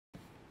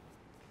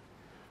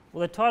Well,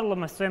 the title of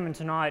my sermon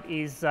tonight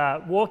is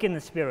Walk in the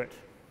Spirit.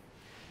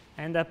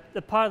 And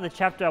the part of the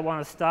chapter I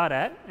want to start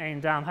at,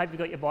 and hope you've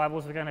got your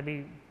Bibles, we're going to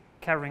be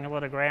covering a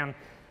lot of ground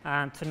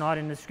tonight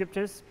in the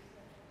Scriptures.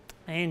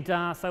 And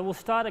so we'll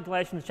start at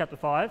Galatians chapter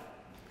 5.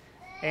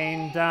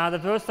 And the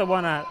verse I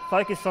want to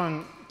focus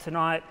on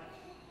tonight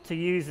to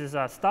use as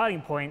a starting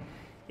point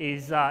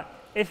is,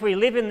 if we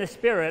live in the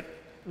Spirit,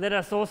 let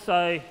us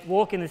also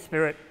walk in the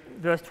Spirit,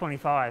 verse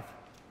 25.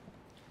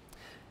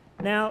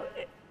 Now,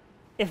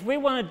 if we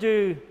want to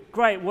do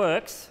great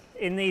works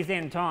in these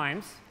end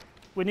times,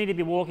 we need to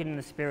be walking in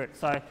the Spirit.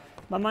 So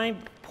my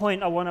main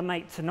point I want to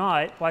make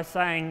tonight by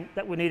saying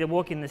that we need to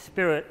walk in the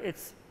Spirit,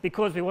 it's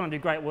because we want to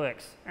do great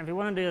works. And if we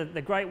want to do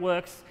the great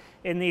works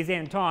in these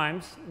end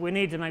times, we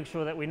need to make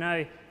sure that we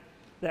know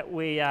that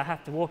we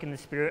have to walk in the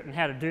Spirit and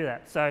how to do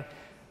that. So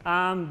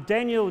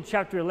Daniel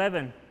chapter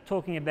 11,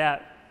 talking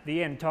about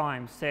the end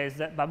times, says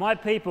that, "But my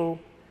people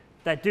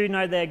that do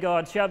know their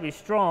God shall be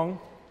strong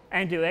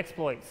and do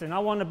exploits." And I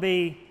want to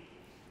be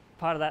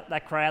part of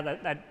that crowd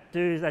that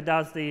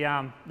does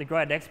the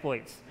great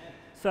exploits.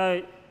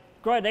 So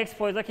great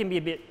exploits, that can be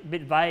a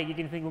bit vague. You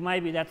can think, well,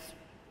 maybe that's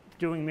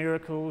doing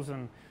miracles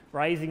and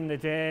raising the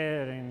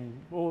dead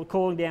and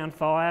calling down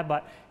fire.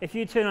 But if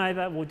you turn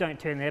over, well, don't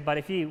turn there, but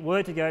if you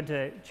were to go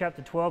to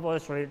chapter 12, I'll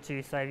just read it to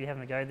you, save you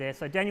having to go there.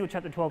 So Daniel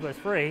chapter 12 verse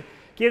 3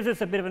 gives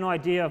us a bit of an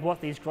idea of what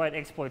these great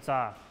exploits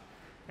are.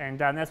 And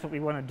that's what we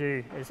want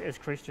to do as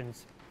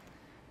Christians.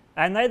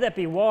 "And they that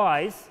be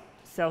wise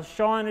shall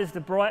shine as the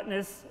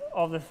brightness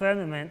of the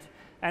firmament,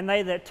 and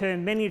they that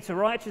turn many to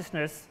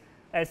righteousness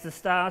as the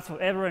stars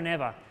forever and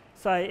ever."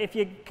 So if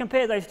you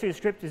compare those two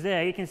scriptures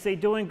there, you can see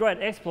doing great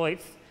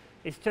exploits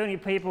is turning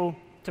people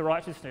to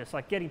righteousness,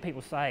 like getting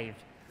people saved.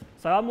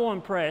 So I'm more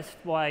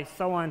impressed by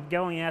someone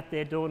going out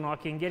there door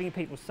knocking, getting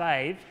people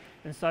saved,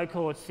 and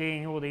so-called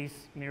seeing all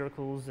these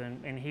miracles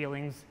and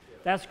healings.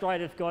 That's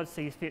great if God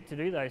sees fit to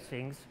do those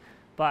things,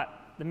 but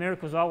the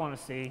miracles I want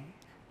to see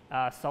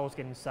are souls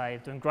getting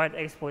saved, doing great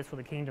exploits for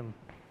the kingdom.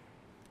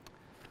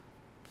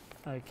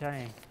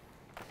 Okay.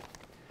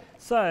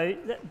 So,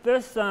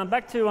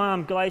 back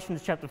to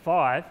Galatians chapter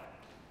 5,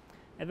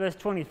 at verse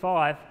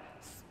 25.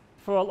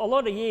 For a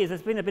lot of years,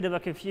 it's been a bit of a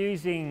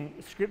confusing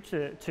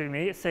scripture to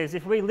me. It says,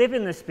 "If we live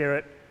in the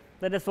Spirit,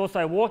 let us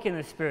also walk in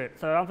the Spirit."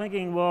 So I'm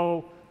thinking,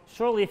 well,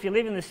 surely if you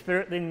live in the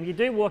Spirit, then you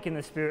do walk in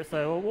the Spirit.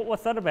 So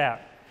what's that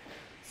about?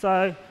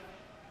 So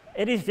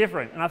it is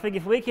different. And I think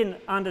if we can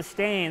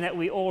understand that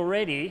we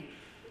already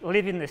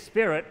live in the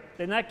Spirit,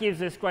 then that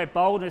gives us great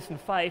boldness and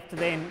faith to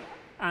then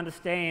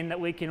understand that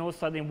we can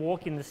also then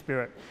walk in the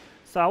Spirit.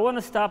 So I want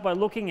to start by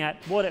looking at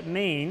what it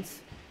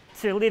means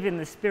to live in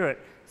the Spirit.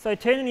 So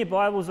turn in your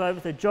Bibles over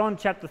to John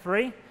chapter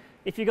 3.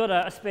 If you've got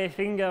a spare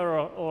finger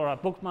or a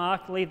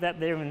bookmark, leave that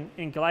there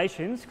in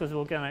Galatians, because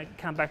we're going to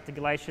come back to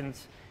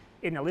Galatians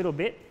in a little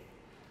bit.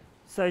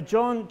 So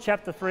John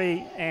chapter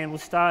 3, and we'll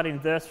start in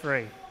verse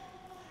 3.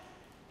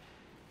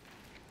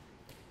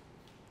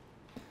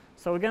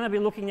 So we're going to be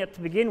looking at,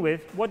 to begin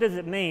with, what does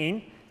it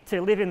mean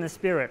to live in the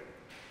Spirit?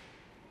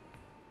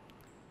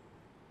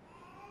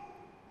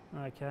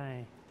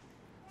 Okay.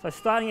 So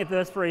starting at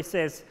verse 3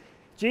 says,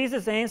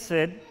 "Jesus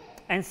answered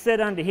and said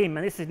unto him,"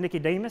 and this is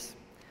Nicodemus,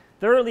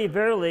 "Verily,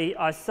 verily,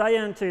 I say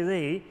unto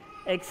thee,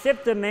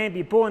 except a man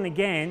be born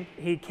again,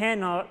 he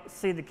cannot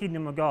see the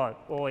kingdom of God,"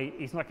 or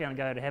he's not going to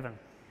go to heaven.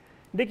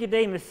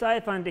 "Nicodemus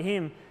saith unto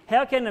him,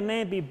 How can a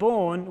man be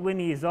born when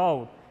he is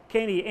old?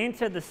 Can he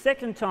enter the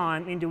second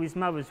time into his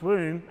mother's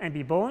womb and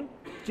be born?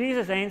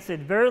 Jesus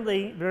answered,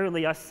 Verily,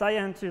 verily, I say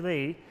unto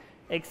thee,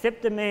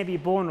 except a man be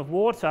born of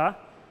water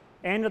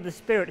and of the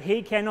Spirit,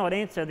 he cannot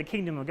enter the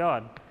kingdom of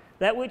God.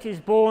 That which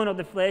is born of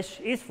the flesh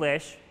is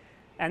flesh,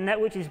 and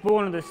that which is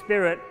born of the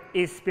Spirit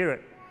is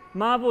spirit.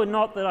 Marvel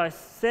not that I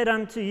said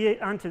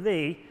unto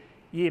thee,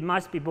 ye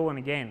must be born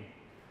again."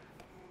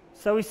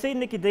 So we see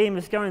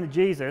Nicodemus going to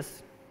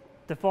Jesus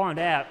to find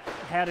out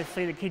how to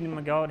see the kingdom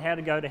of God, how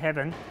to go to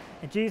heaven.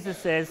 And Jesus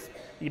says,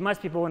 you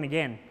must be born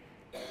again.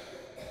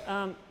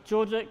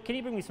 Georgia, can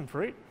you bring me some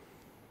fruit?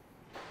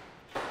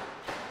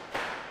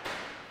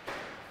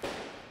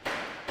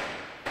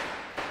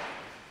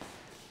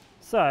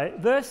 So,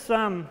 verse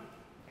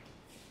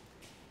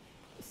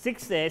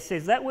 6 there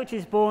says, "That which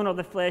is born of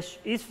the flesh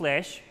is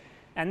flesh,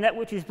 and that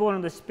which is born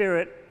of the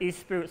Spirit is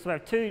spirit." So we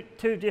have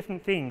two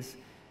different things.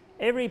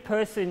 Every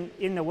person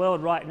in the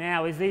world right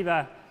now is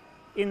either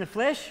in the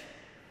flesh,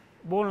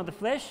 born of the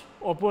flesh,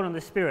 or born of the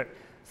Spirit.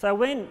 So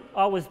when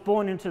I was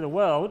born into the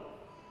world,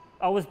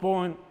 I was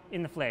born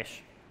in the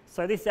flesh.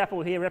 So this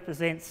apple here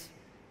represents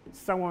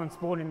someone's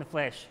born in the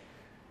flesh.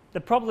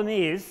 The problem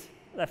is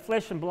that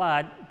flesh and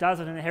blood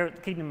doesn't inherit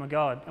the kingdom of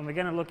God, and we're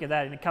going to look at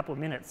that in a couple of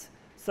minutes.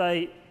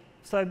 So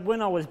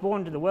when I was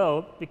born into the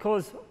world,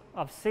 because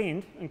I've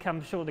sinned and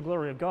come short of the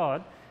glory of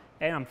God,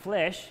 and I'm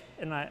flesh,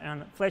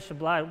 and flesh and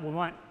blood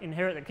won't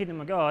inherit the kingdom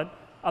of God,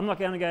 I'm not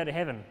going to go to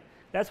heaven.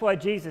 That's why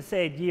Jesus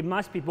said, you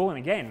must be born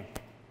again.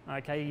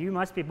 Okay, you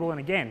must be born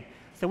again.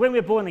 So when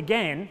we're born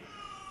again,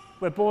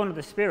 we're born of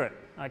the Spirit.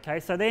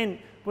 Okay, so then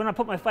when I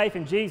put my faith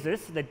in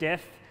Jesus, the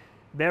death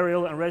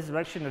burial, and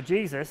resurrection of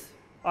Jesus,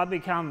 I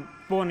become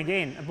born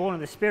again, born of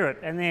the Spirit.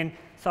 And then,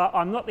 so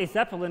I'm not this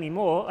apple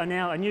anymore. I'm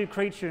now a new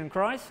creature in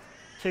Christ,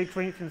 2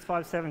 Corinthians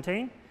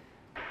 5:17.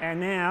 And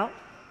now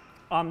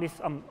I'm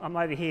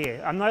over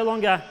here. I'm no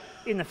longer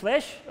in the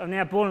flesh. I'm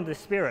now born of the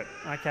Spirit,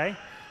 okay?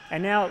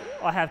 And now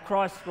I have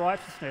Christ's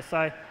righteousness.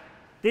 So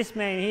this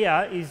man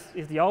here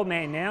is the old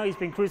man now. He's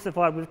been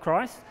crucified with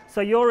Christ.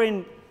 So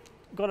you're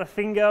got a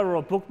finger or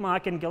a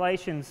bookmark in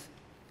Galatians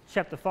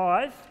chapter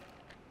 5.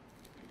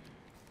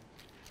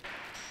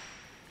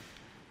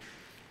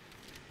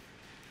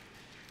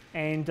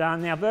 And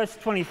now verse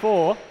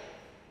 24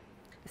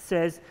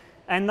 says,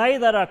 and they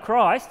that are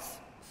Christ's,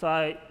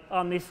 so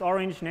I'm this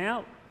orange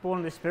now, born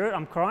of the Spirit,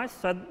 I'm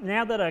Christ. So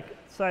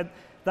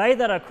they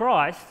that are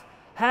Christ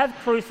have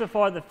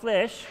crucified the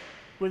flesh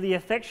with the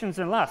affections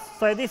and lusts.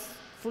 So this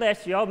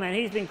flesh, the old man,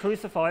 he's been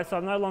crucified, so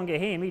I'm no longer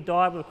him. He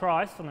died with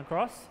Christ on the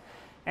cross.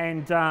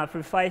 And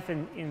through faith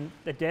in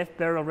the death,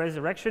 burial,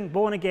 resurrection,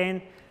 born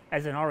again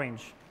as an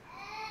orange,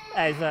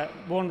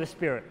 born of the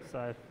Spirit.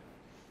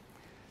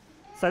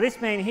 So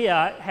this man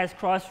here has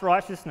Christ's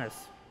righteousness,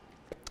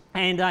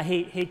 and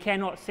he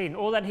cannot sin.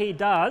 All that he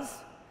does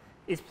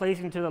is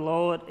pleasing to the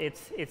Lord.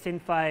 It's in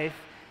faith,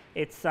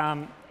 it's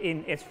in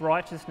its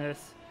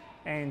righteousness,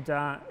 and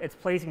it's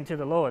pleasing to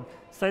the Lord.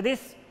 So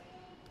this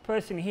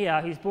person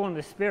here, who's born of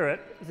the Spirit,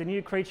 is a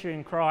new creature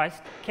in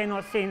Christ,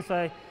 cannot sin.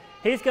 So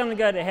he's going to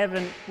go to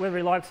heaven whether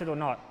he likes it or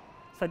not.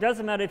 So it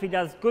doesn't matter if he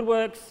does good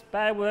works,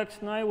 bad works,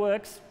 no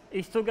works.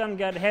 He's still going to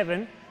go to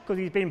heaven because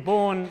he's been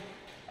born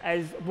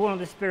of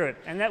the Spirit,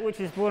 and that which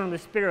is born of the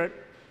Spirit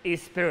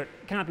is Spirit.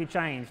 It can't be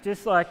changed.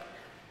 Just like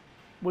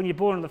when you're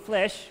born of the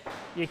flesh,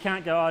 you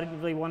can't go, I didn't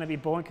really want to be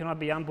born, can I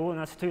be unborn?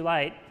 That's too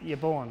late, you're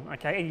born,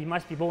 okay? And you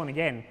must be born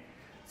again.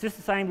 It's just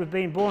the same with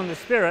being born of the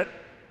Spirit.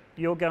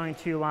 You're going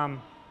to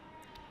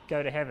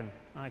go to heaven,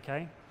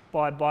 okay?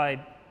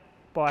 By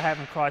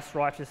having Christ's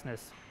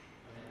righteousness.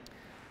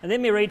 And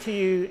let me read to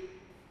you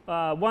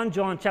 1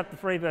 John chapter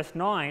 3 verse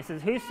 9. It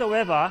says,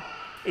 whosoever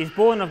is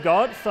born of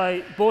God,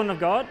 so born of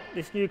God,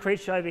 this new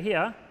creature over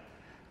here,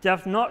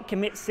 doth not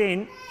commit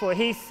sin, for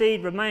his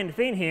seed remaineth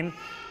in him,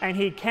 and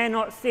he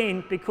cannot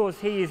sin because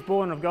he is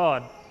born of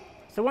God.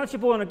 So once you're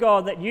born of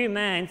God, that new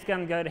man's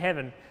going to go to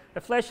heaven. The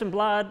flesh and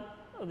blood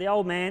of the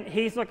old man,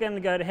 he's not going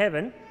to go to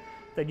heaven.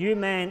 The new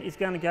man is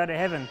going to go to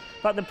heaven.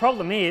 But the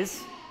problem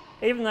is,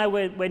 even though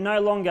we're no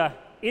longer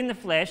in the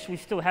flesh, we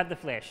still have the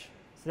flesh.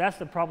 So that's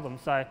the problem.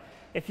 So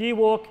if you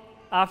walk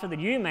after the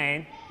new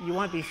man, you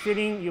won't be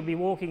sitting, you'll be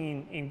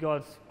walking in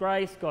God's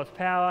grace, God's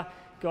power,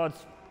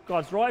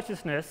 God's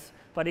righteousness.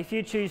 But if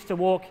you choose to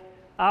walk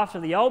after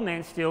the old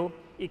man still,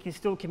 you can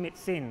still commit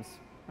sins,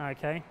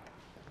 okay?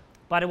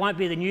 But it won't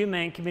be the new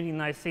man committing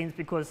those sins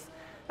because,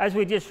 as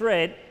we just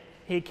read,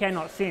 he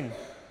cannot sin.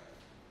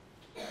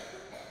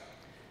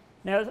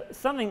 Now,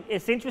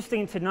 it's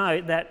interesting to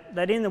note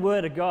that in the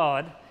Word of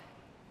God,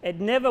 it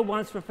never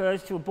once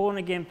refers to a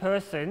born-again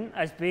person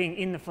as being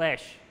in the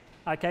flesh,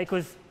 okay?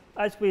 Because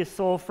as we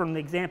saw from the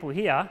example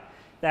here,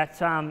 that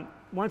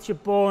once you're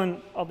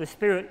born of the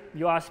Spirit,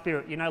 you are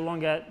Spirit. You're no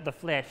longer the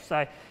flesh.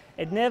 So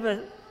it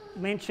never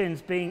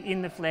mentions being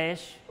in the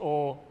flesh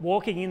or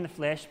walking in the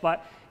flesh.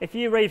 But if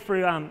you read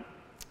through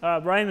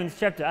Romans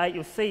chapter 8,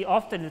 you'll see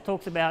often it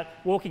talks about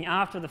walking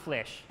after the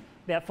flesh.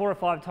 About 4 or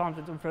 5 times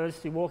it refers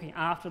to walking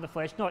after the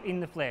flesh, not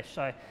in the flesh.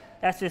 So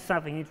that's just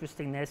something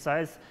interesting there.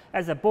 So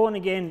as a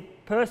born-again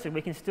person,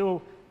 we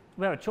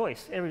have a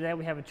choice. Every day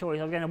we have a choice.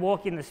 I'm going to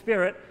walk in the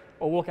Spirit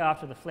or walk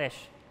after the flesh.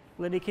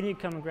 Liddy, can you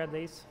come and grab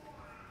these?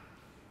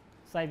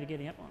 Save you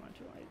getting up on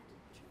it. Right?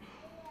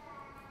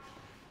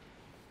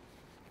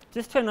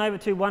 Just turn over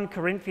to 1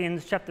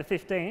 Corinthians chapter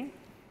 15.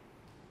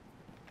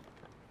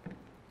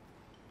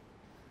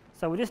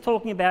 So we're just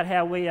talking about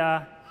how we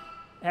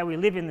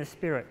live in the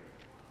Spirit.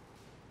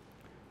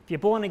 If you're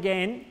born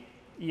again,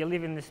 you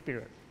live in the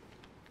Spirit.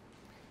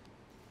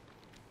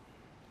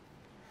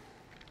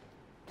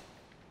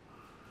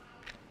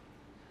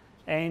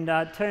 And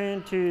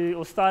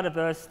start at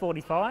verse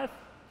 45.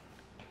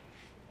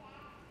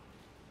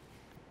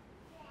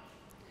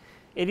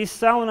 It is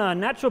sown a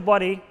natural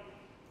body,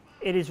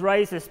 it is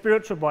raised a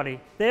spiritual body.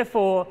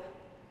 Therefore,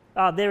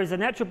 there is a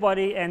natural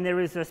body and there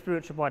is a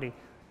spiritual body.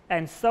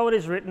 And so it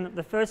is written,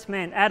 the first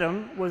man,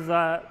 Adam,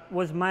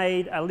 was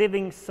made a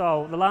living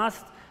soul. The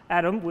last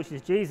Adam, which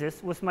is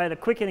Jesus, was made a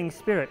quickening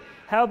spirit.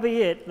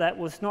 Howbeit, that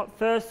was not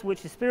first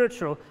which is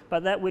spiritual,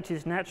 but that which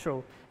is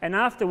natural, and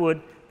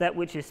afterward that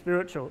which is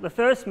spiritual. The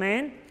first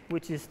man,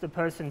 which is the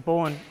person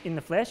born in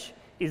the flesh,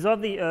 is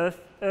of the earth,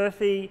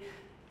 earthy.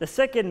 The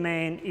second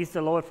man is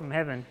the Lord from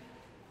heaven.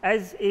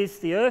 As is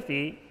the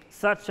earthy,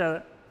 such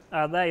are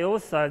they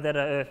also that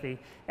are earthy.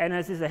 And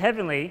as is the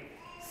heavenly,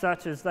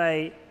 such as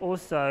they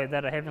also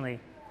that are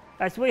heavenly.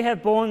 As we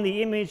have borne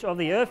the image of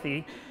the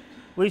earthy,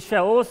 we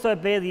shall also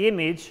bear the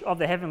image of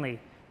the heavenly.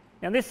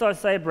 Now this I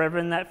say,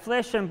 brethren, that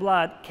flesh and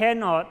blood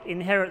cannot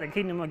inherit the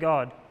kingdom of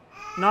God,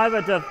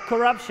 neither doth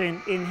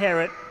corruption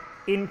inherit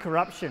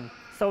incorruption.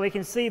 So we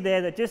can see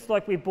there that just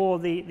like we bore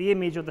the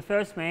image of the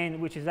first man,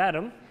 which is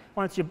Adam,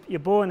 once you're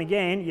born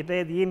again, you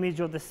bear the image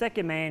of the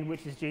second man,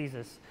 which is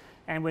Jesus.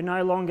 And we're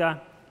no longer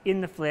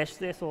in the flesh,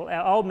 therefore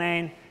our old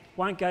man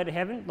won't go to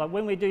heaven. Like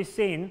when we do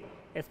sin,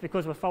 it's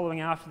because we're following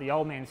after the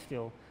old man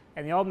still.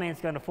 And the old man's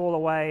going to fall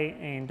away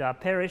and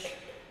perish,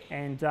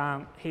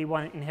 and he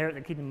won't inherit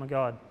the kingdom of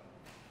God.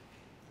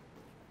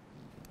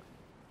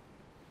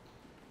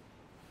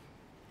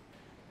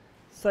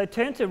 So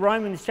turn to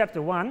Romans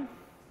chapter 1.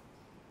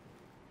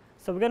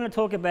 So we're going to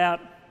talk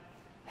about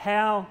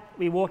how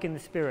we walk in the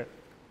Spirit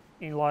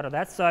in light of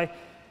that. So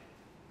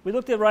we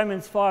looked at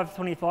Romans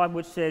 5:25,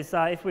 which says,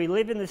 if we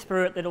live in the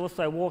Spirit, then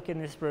also walk in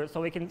the Spirit.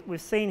 So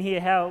we've seen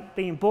here how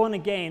being born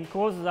again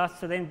causes us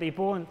to then be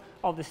born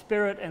of the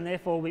Spirit, and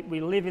therefore we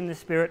live in the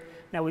Spirit.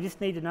 Now we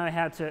just need to know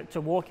how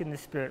to walk in the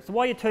Spirit. So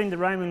while you're turning to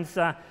Romans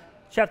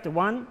chapter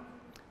 1,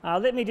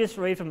 let me just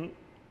read from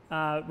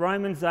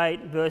Romans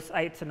 8, verse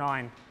 8 to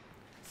 9.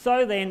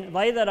 So then,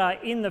 they that are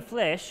in the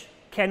flesh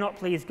cannot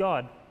please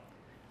God.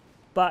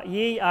 But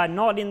ye are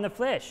not in the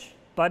flesh,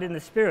 but in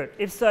the Spirit,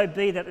 if so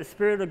be that the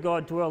Spirit of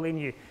God dwell in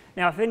you.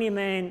 Now, if any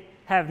man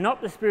have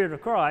not the Spirit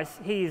of Christ,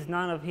 he is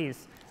none of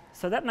his.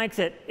 So that makes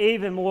it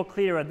even more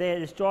clearer there.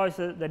 This drives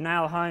the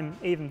nail home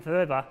even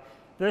further.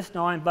 Verse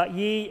 9, but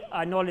ye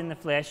are not in the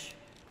flesh,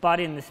 but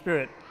in the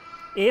Spirit.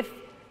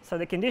 So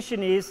the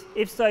condition is,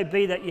 if so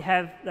be that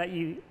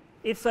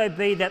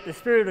the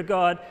Spirit of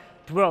God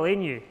dwell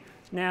in you.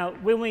 Now,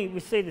 when we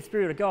receive the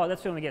Spirit of God,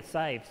 that's when we get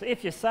saved. So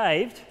if you're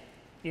saved,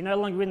 you're no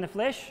longer in the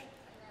flesh,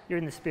 you're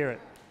in the Spirit.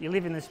 You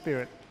live in the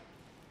Spirit.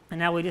 And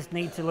now we just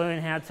need to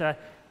learn how to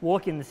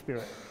walk in the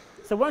Spirit.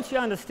 So once you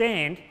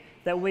understand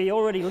that we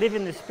already live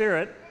in the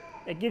Spirit,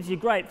 it gives you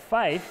great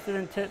faith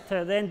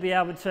to then be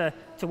able to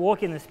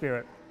walk in the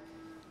Spirit.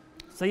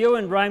 So you're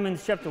in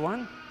Romans chapter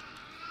 1.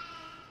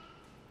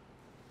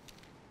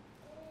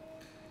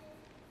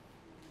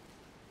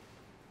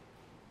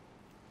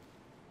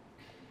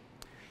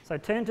 So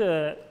turn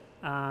to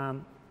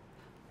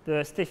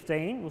verse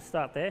 15, we'll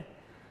start there.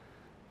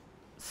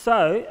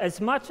 So, as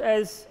much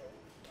as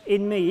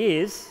in me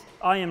is,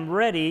 I am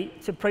ready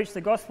to preach the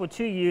gospel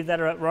to you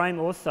that are at Rome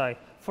also.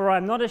 For I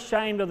am not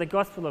ashamed of the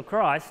gospel of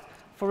Christ,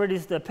 for it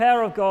is the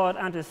power of God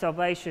unto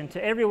salvation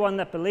to everyone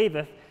that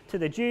believeth, to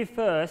the Jew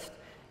first,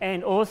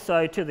 and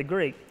also to the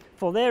Greek.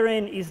 For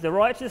therein is the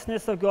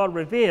righteousness of God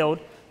revealed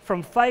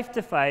from faith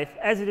to faith,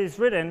 as it is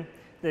written,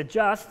 the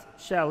just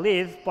shall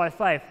live by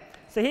faith.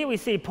 So here we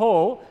see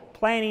Paul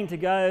planning to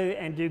go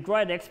and do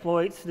great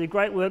exploits, do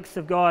great works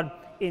of God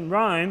in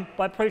Rome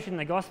by preaching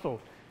the gospel.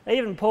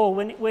 Even Paul,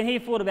 when he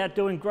thought about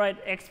doing great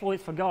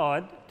exploits for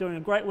God, doing a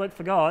great work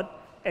for God,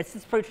 it's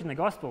just preaching the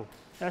gospel.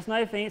 There's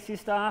no fancy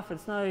stuff,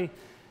 it's no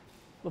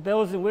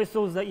bells and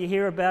whistles that you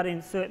hear about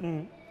in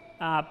certain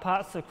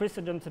parts of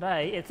Christendom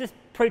today. It's just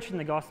preaching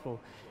the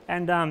gospel.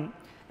 And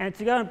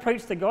to go and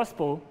preach the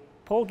gospel,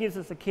 Paul gives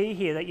us a key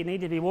here that you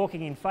need to be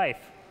walking in faith.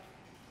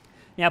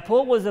 Now,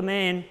 Paul was a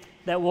man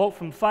that walked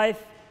from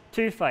faith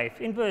to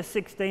faith. In verse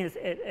 16,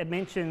 it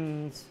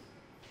mentions,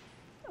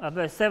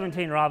 verse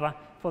 17 rather,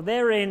 for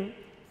therein,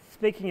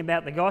 speaking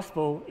about the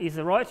gospel, is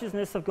the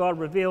righteousness of God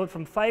revealed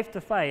from faith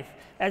to faith,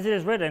 as it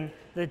is written,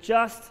 the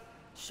just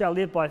shall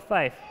live by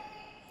faith.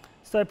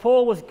 So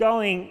Paul was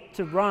going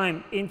to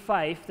Rome in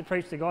faith to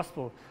preach the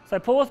gospel. So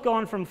Paul's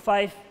gone from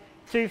faith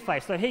to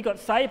faith. So he got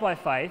saved by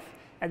faith,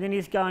 and then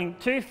he's going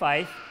to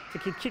faith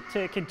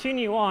to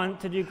continue on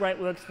to do great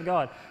works for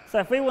God. So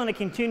if we want to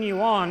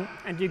continue on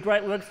and do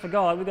great works for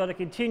God, we've got to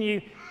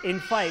continue in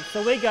faith.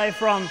 So we go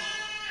from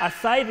a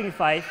saving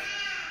faith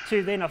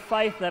to then a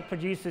faith that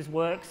produces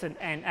works and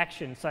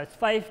action. So it's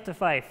faith to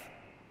faith.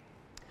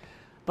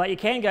 But you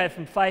can go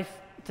from faith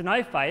to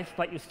no faith,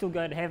 but you'll still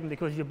go to heaven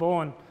because you're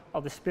born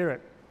of the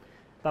Spirit.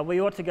 But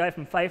we ought to go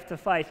from faith to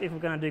faith if we're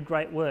going to do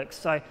great works.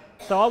 So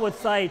I would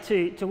say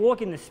to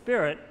walk in the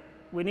Spirit,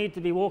 we need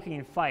to be walking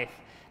in faith.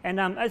 And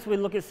as we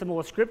look at some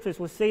more scriptures,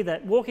 we'll see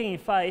that walking in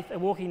faith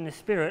and walking in the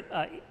Spirit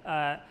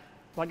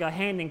like go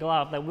hand in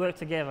glove. They work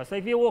together. So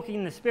if you're walking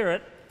in the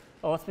Spirit,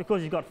 well, it's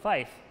because you've got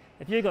faith.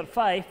 If you've got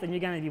faith, then you're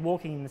going to be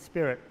walking in the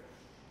Spirit.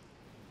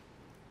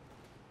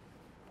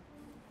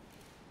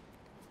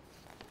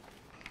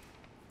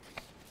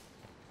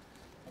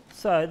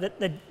 So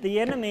the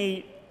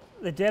enemy,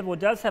 the devil,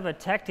 does have a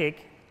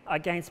tactic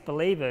against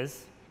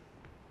believers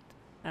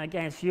and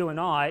against you and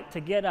I to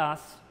get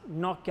us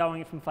not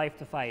going from faith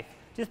to faith.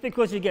 Just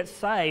because you get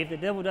saved, the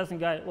devil doesn't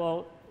go,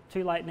 well,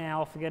 too late now,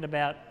 I'll forget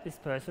about this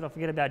person, I'll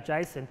forget about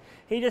Jason.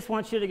 He just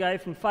wants you to go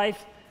from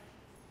faith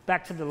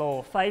back to the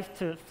law, faith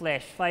to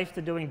flesh, faith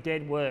to doing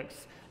dead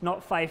works,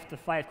 not faith to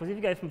faith. Because if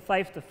you go from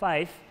faith to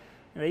faith,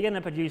 you're going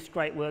to produce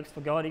great works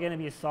for God, you're going to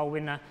be a soul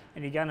winner,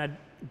 and you're going to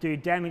do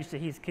damage to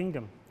his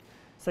kingdom.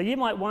 So you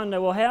might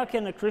wonder, well, how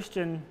can a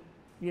Christian,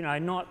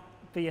 not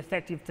be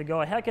effective to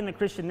God? How can a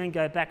Christian then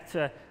go back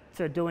to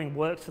doing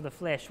works of the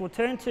flesh? We'll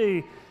turn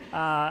to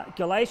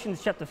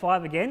Galatians chapter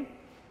 5 again.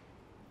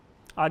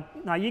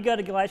 Now you go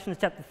to Galatians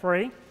chapter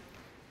 3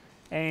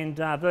 and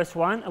verse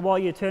 1. And while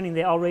you're turning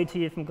there, I'll read to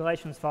you from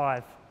Galatians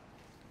 5,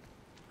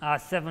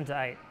 7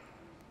 to 8.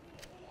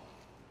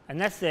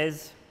 And that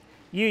says,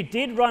 You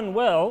did run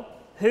well.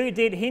 Who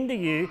did hinder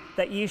you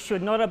that you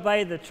should not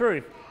obey the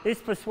truth? This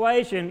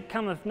persuasion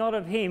cometh not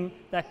of him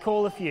that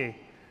calleth you.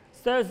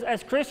 So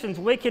as Christians,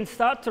 we can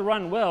start to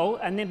run well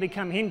and then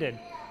become hindered.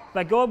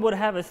 But God would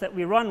have us that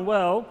we run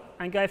well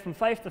and go from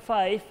faith to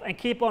faith and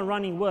keep on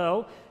running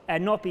well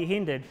and not be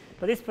hindered.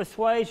 But this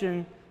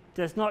persuasion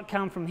does not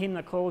come from him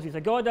that calls you.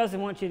 So God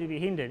doesn't want you to be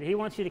hindered. He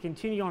wants you to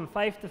continue on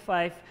faith to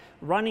faith,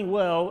 running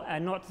well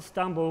and not to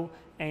stumble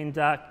and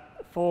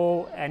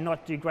fall and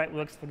not do great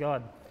works for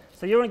God.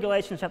 So you're in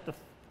Galatians chapter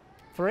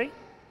 3.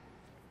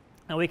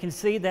 And we can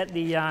see that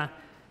the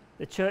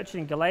church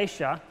in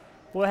Galatia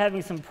were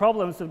having some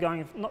problems of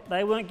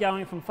they weren't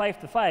going from faith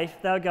to faith,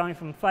 they were going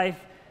from faith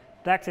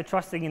back to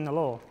trusting in the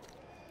law.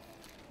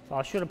 So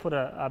I should have put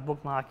a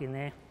bookmark in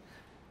there.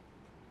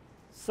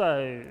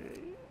 So,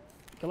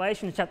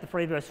 Galatians chapter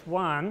 3 verse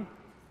 1,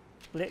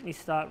 let me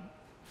start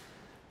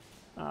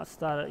at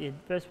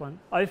verse 1.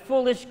 O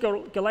foolish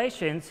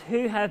Galatians,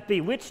 who have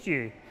bewitched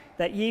you,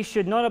 that ye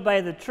should not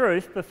obey the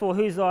truth, before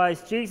whose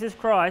eyes Jesus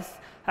Christ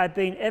had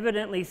been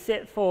evidently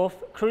set forth,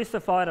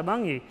 crucified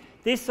among you.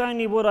 This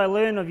only would I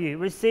learn of you.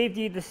 Received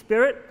ye the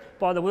Spirit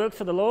by the works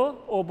of the law,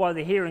 or by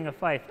the hearing of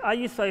faith? Are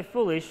you so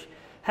foolish?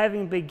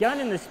 Having begun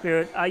in the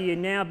Spirit, are you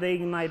now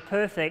being made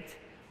perfect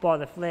by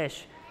the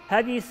flesh?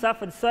 Have you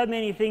suffered so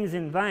many things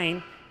in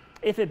vain,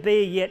 if it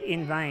be yet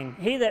in vain?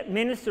 He that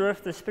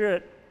ministereth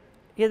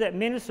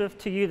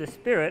to you the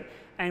Spirit,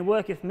 and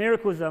worketh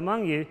miracles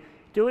among you,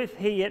 doeth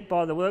he yet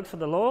by the works of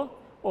the law,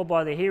 or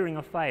by the hearing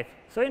of faith?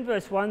 So in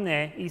verse 1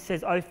 there, he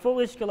says, O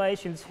foolish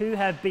Galatians, who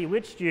have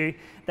bewitched you,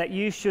 that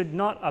you should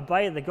not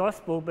obey the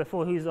gospel,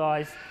 before whose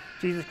eyes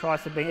Jesus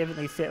Christ had been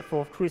evidently set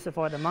forth,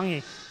 crucified among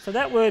you. So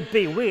that word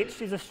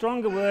bewitched is a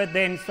stronger word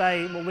than,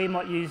 say, well, we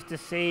might use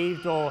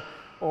deceived or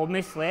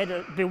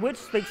misled. Bewitched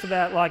speaks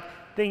about like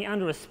being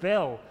under a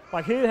spell.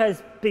 Like, who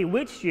has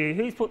bewitched you?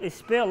 Who's put this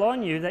spell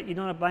on you that you're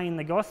not obeying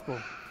the gospel?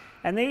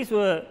 And these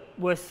were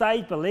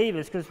saved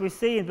believers, because we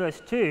see in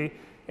verse 2,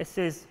 it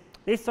says,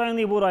 This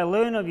only would I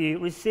learn of you,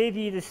 receive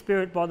ye the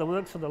Spirit by the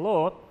works of the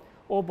law,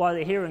 or by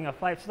the hearing of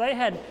faith.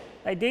 So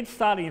they did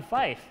start in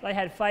faith. They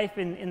had faith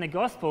in the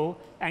gospel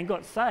and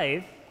got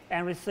saved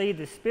and received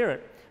the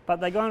Spirit.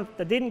 But they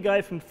didn't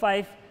go from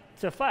faith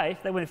to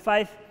faith. They went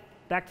faith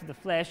back to the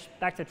flesh,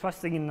 back to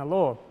trusting in the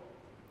law.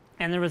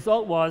 And the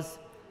result was,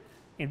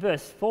 in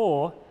verse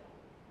 4,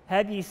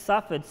 have ye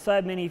suffered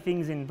so many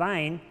things in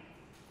vain,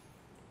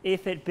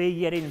 if it be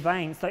yet in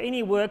vain? So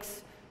any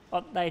works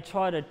they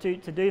try to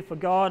do for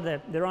God,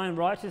 their own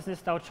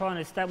righteousness they were trying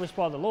to establish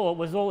by the law,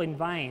 was all in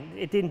vain.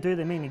 It didn't do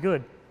them any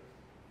good.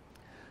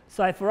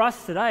 So for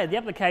us today, the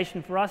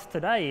application for us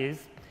today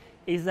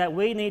is that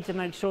we need to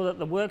make sure that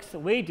the works that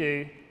we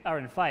do are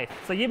in faith.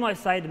 So you might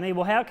say to me,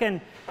 well, how can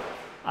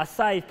a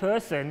saved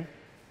person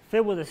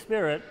filled with the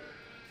Spirit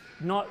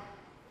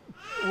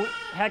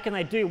how can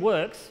they do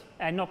works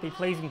and not be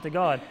pleasing to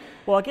God?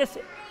 Well, I guess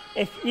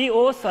we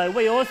also,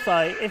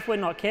 if we're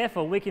not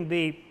careful, we can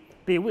be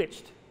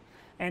bewitched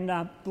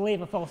and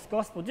believe a false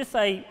gospel. Just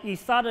say you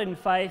started in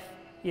faith,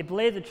 you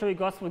believed the true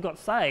gospel, got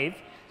saved,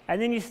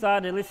 and then you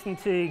started listening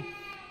to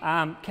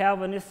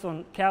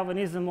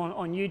Calvinism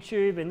on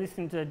YouTube and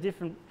listening to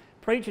different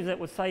preachers that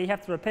would say you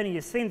have to repent of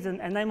your sins,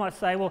 and they might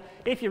say, well,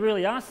 if you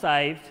really are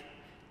saved,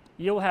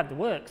 you'll have the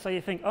works. So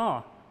you think,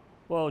 oh,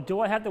 well, do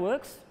I have the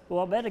works?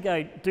 Well, I better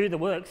go do the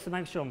works to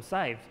make sure I'm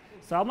saved.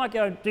 So I might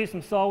go do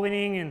some soul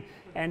winning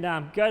and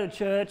go to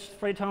church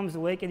 3 times a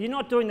week. And you're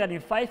not doing that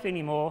in faith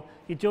anymore.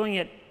 You're doing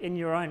it in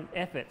your own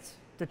efforts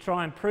to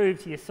try and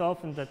prove to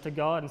yourself and to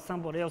God and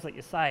somebody else that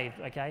you're saved,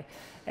 okay?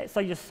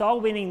 So your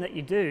soul winning that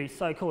you do,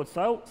 so-called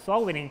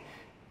soul winning,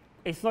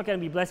 it's not going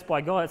to be blessed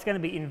by God. It's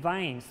going to be in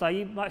vain. So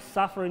you might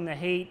suffer in the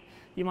heat.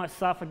 You might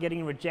suffer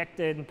getting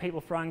rejected and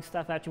people throwing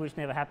stuff at you, which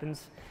never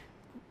happens.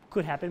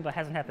 Could happen, but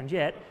hasn't happened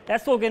yet.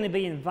 That's all going to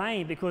be in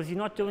vain because you're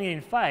not doing it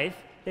in faith,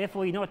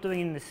 therefore you're not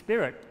doing it in the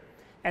Spirit.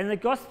 And the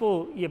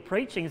gospel you're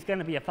preaching is going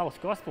to be a false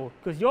gospel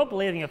because you're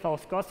believing a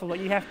false gospel that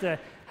you have to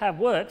have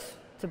works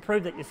to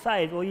prove that you're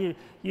saved, or you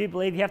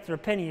believe you have to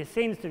repent of your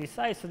sins to be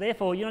saved, so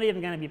therefore you're not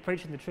even going to be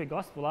preaching the true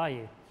gospel, are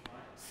you?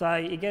 So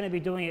you're going to be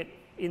doing it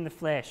in the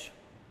flesh.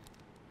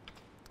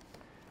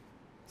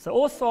 So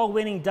all soul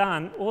winning,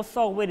 or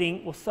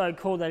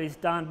so-called that is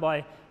done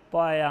by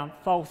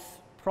false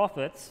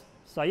prophets.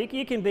 So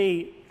you can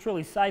be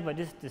truly saved but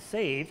just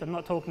deceived. I'm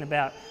not talking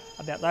about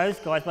those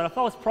guys, but a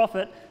false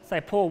prophet,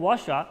 say Paul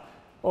Washer,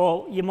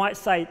 or you might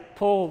say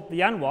Paul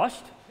the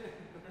Unwashed.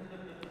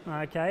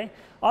 Okay,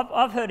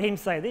 I've heard him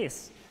say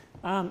this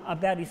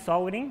about his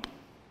soul winning.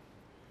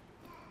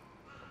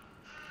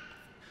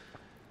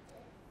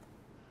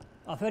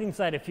 I've heard him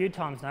say it a few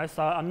times now,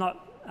 so I'm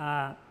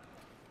not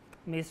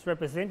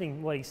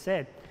misrepresenting what he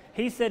said.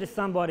 He said to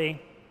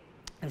somebody,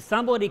 if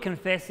somebody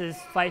confesses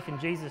faith in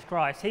Jesus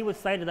Christ, he would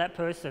say to that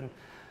person,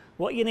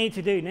 what you need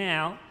to do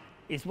now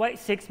is wait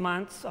 6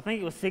 months, I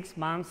think it was 6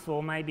 months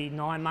or maybe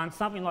 9 months,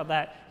 something like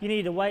that. You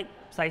need to wait,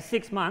 say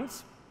 6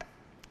 months,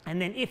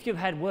 and then if you've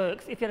had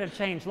works, if you had a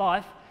changed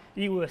life,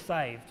 you were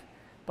saved.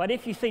 But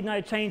if you see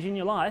no change in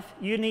your life,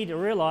 you need to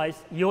realize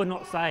you're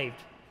not saved.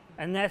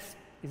 And that's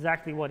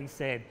exactly what he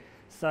said.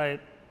 So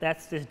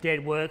that's just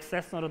dead works.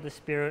 That's not of the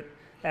Spirit.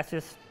 That's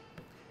just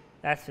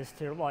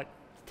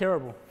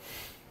terrible.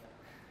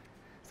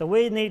 So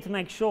we need to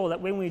make sure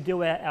that when we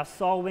do our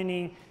soul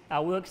winning,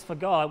 our works for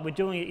God, we're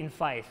doing it in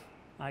faith.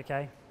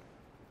 Okay?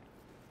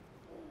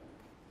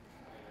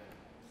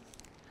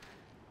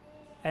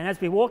 And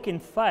as we walk in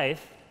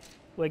faith,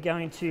 we're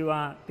going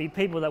to be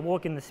people that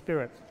walk in the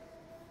Spirit.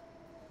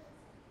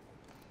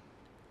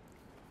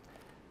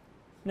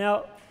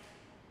 Now,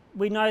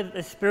 we know that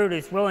the Spirit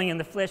is willing and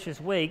the flesh is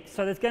weak,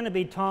 so there's going to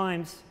be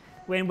times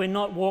when we're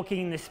not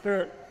walking in the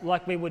Spirit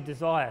like we would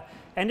desire.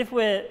 And if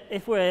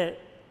we're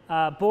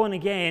born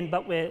again,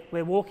 but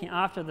we're walking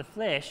after the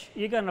flesh,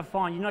 you're going to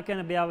find you're not going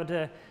to be able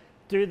to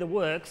do the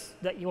works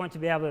that you want to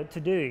be able to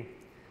do.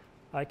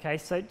 Okay,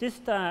 so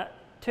just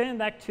turn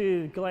back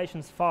to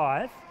Galatians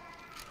 5,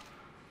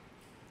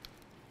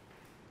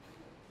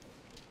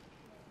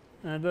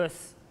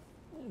 verse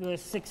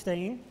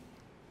 16.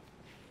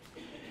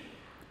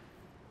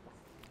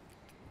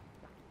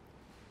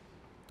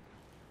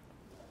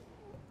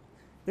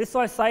 This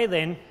I say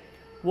then,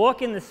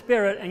 walk in the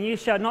Spirit, and you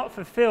shall not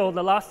fulfill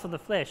the lust of the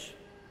flesh.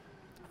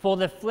 For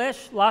the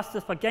flesh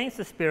lusteth against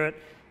the Spirit,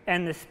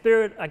 and the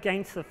Spirit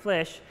against the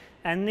flesh,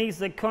 and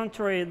these are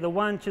contrary the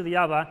one to the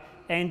other.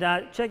 And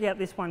check out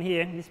this one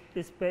here,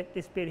 this bit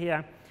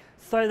here.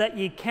 So that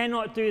you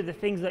cannot do the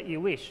things that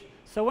you wish.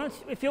 So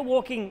if you're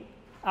walking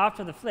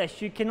after the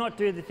flesh, you cannot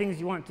do the things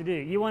you want to do.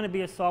 You want to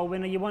be a soul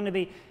winner. You want to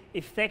be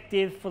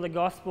effective for the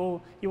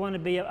gospel. You want to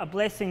be a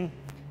blessing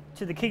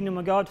to the kingdom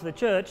of God, to the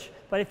church.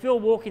 But if you're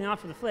walking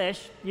after the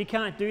flesh, you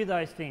can't do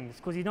those things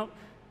because you're not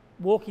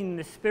walking in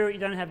the Spirit. You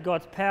don't have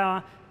God's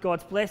power,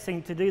 God's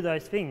blessing to do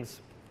those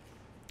things.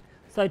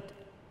 So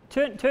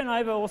turn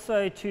over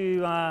also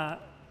to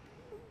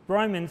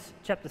Romans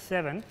chapter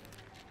 7.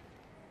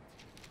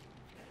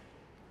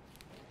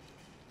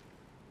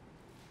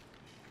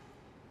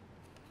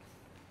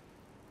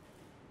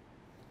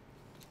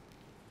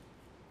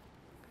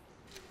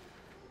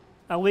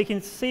 We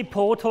can see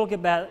Paul talk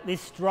about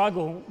this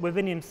struggle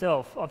within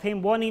himself, of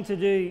him wanting to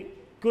do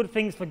good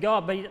things for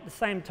God, but at the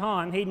same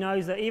time, he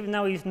knows that even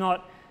though he's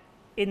not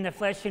in the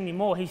flesh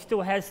anymore, he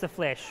still has the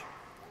flesh.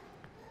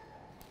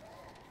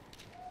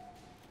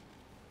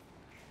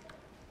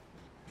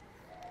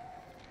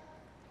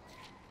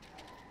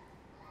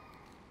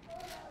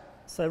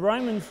 So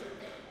Romans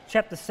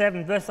chapter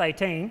 7, verse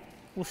 18,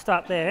 we'll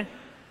start there.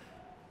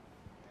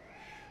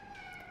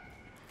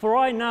 For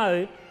I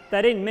know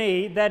that in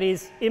me, that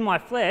is, in my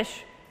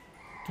flesh,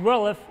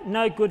 dwelleth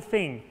no good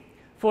thing.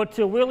 For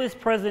to will is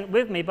present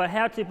with me, but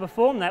how to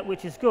perform that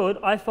which is good,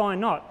 I find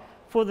not.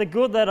 For the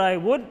good that I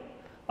would,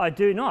 I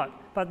do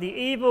not, but the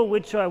evil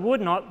which I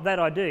would not, that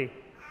I do.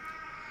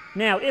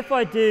 Now, if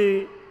I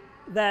do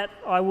that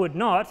I would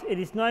not, it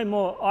is no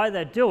more I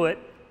that do it,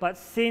 but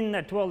sin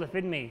that dwelleth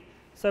in me.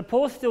 So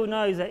Paul still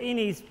knows that in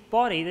his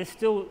body there's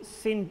still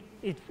sin,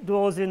 it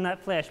dwells in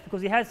that flesh,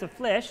 because he has the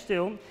flesh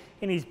still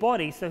in his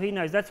body, so he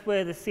knows that's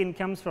where the sin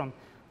comes from.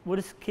 We'll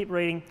just keep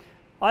reading.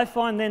 I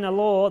find then a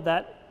law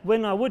that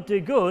when I would do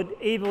good,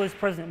 evil is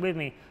present with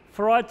me.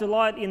 For I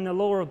delight in the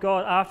law of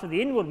God after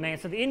the inward man.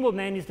 So the inward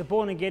man is the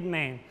born again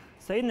man.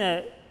 So in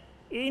the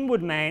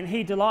inward man,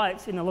 he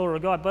delights in the law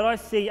of God. But I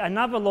see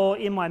another law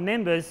in my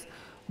members,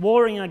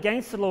 warring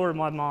against the law of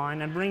my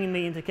mind and bringing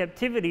me into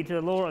captivity to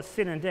the law of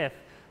sin and death,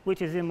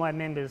 which is in my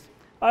members.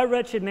 O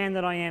wretched man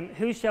that I am,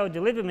 who shall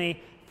deliver me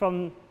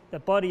from the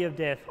body of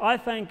death? I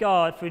thank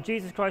God for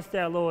Jesus Christ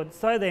our Lord.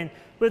 So then,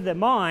 with the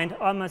mind,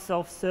 I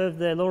myself serve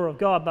the law of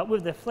God, but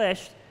with the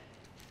flesh,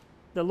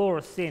 the law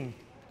of sin.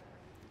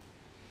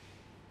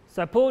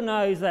 So Paul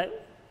knows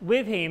that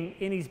with him,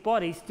 in his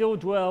body, still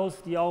dwells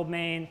the old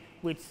man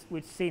which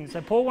sins.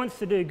 So Paul wants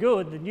to do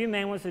good, the new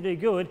man wants to do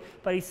good,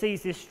 but he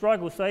sees this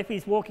struggle. So if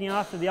he's walking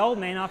after the old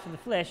man, after the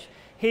flesh,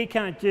 he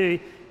can't do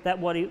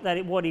what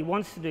he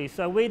wants to do.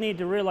 So we need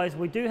to realize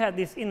we do have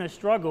this inner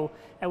struggle,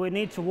 and we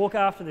need to walk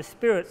after the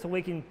Spirit so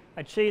we can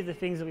achieve the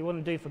things that we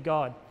want to do for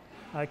God.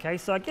 Okay,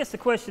 so I guess the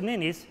question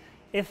then is,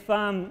 if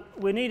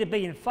we need to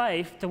be in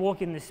faith to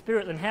walk in the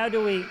Spirit, then how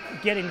do we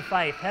get in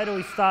faith? How do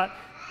we start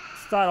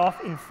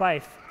off in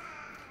faith?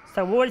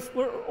 So we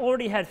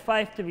already had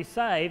faith to be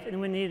saved,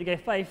 and we need to go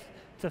faith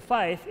to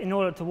faith in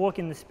order to walk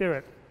in the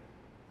Spirit.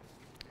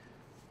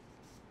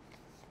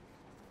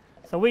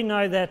 So we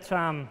know that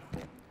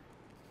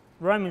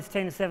Romans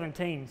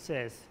 10:17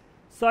 says,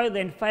 so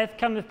then faith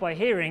cometh by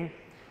hearing,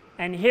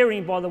 and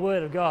hearing by the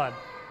word of God.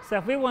 So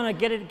if we want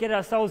to get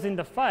ourselves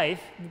into faith,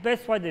 the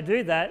best way to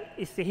do that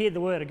is to hear the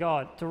word of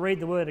God, to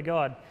read the word of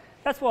God.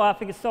 That's why I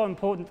think it's so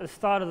important at the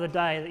start of the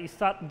day that you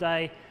start the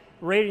day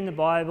reading the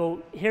Bible,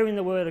 hearing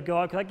the word of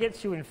God, because that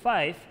gets you in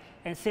faith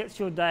and sets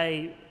your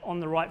day on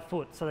the right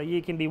foot so that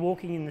you can be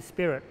walking in the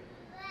Spirit.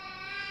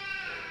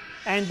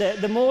 And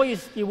the more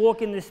you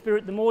walk in the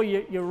Spirit, the more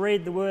you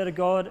read the Word of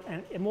God,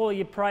 and the more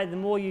you pray, the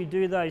more you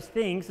do those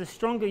things, the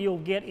stronger you'll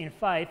get in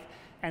faith,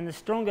 and the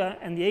stronger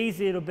and the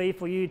easier it'll be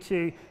for you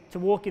to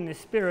walk in the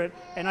Spirit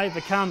and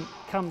overcome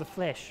the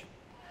flesh.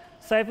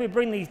 So if we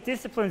bring these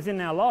disciplines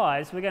in our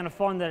lives, we're going to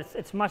find that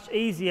it's much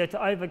easier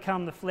to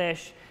overcome the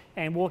flesh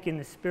and walk in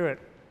the Spirit.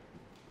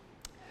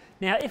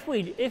 Now, if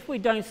we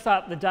don't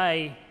start the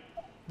day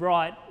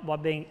right by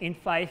being in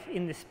faith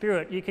in the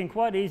Spirit, you can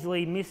quite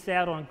easily miss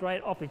out on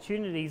great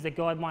opportunities that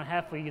God might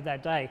have for you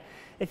that day.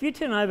 If you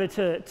turn over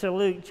to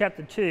Luke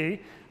chapter 2,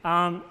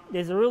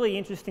 there's a really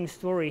interesting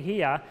story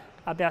here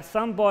about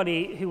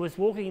somebody who was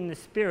walking in the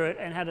Spirit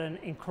and had an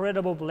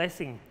incredible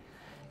blessing.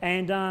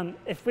 And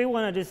if we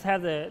want to just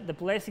have the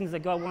blessings that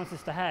God wants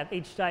us to have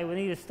each day, we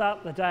need to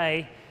start the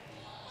day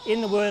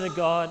in the Word of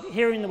God,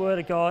 hearing the Word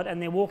of God, and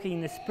then walking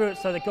in the Spirit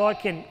so that God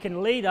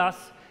can lead us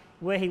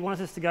where He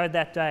wants us to go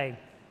that day.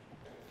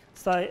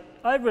 So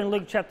over in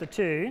Luke chapter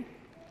 2,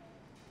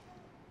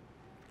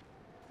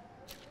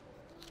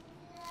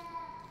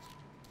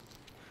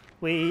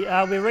 we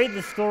read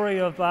the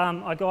story of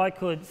a guy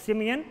called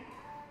Simeon.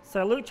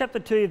 So Luke chapter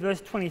 2,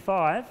 verse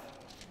 25.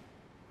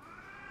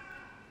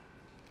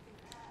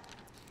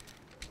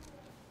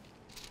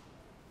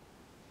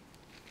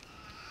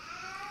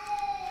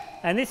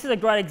 And this is a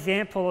great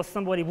example of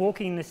somebody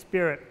walking in the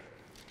Spirit.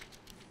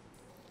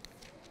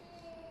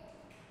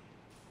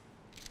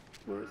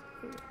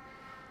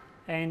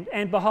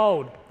 And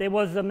behold, there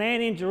was a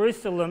man in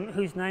Jerusalem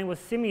whose name was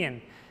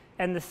Simeon,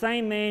 and the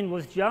same man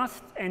was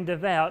just and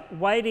devout,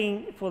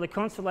 waiting for the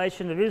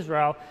consolation of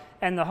Israel,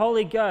 and the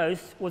Holy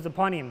Ghost was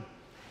upon him.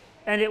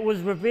 And it was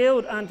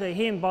revealed unto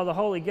him by the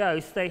Holy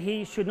Ghost that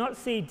he should not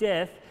see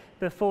death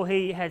before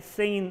he had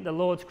seen the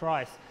Lord's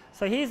Christ.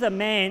 So here's a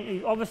man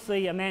who's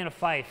obviously a man of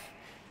faith,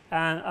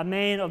 a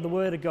man of the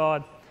Word of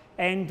God,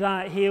 and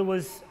he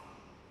was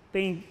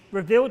being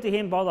revealed to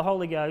him by the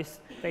Holy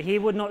Ghost that he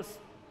would not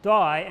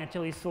die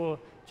until he saw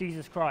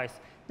Jesus Christ.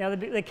 Now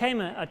there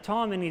came a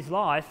time in his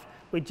life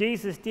where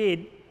Jesus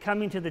did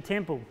come into the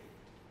temple.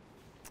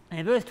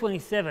 And verse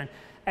 27,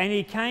 and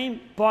he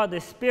came by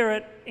the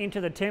Spirit into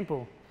the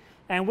temple.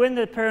 And when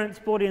the parents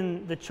brought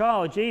in the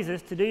child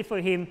Jesus to do for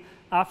him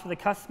after the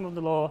custom of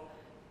the law,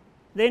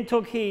 then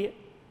took he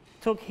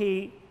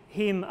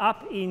him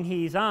up in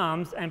his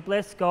arms and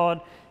blessed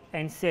God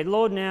and said,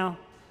 Lord, now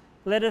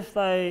lettest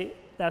thy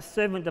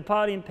servant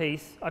depart in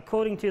peace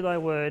according to thy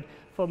word,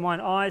 for mine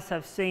eyes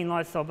have seen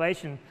thy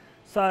salvation.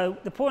 So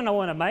the point I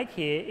want to make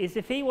here is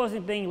if he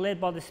wasn't being led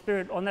by the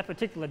Spirit on that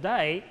particular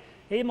day,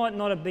 he might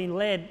not have been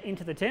led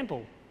into the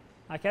temple.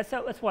 Okay,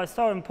 so that's why it's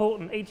so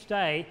important each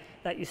day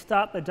that you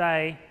start the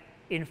day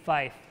in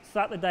faith.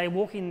 Start the day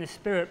walking in the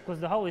Spirit,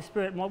 because the Holy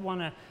Spirit might want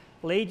to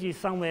lead you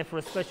somewhere for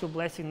a special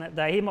blessing that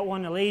day. He might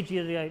want to lead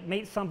you to go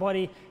meet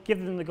somebody, give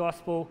them the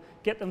gospel,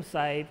 get them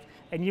saved,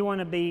 and you want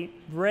to be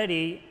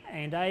ready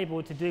and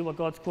able to do what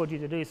God's called you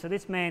to do. So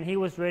this man, he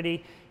was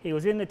ready, he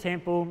was in the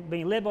temple,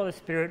 being led by the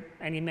Spirit,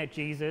 and he met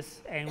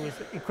Jesus, and it was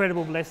an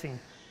incredible blessing.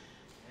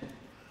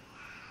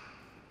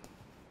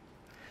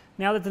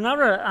 Now there's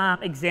another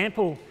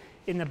example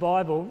in the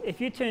Bible. If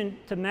you turn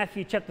to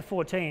Matthew chapter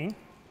 14,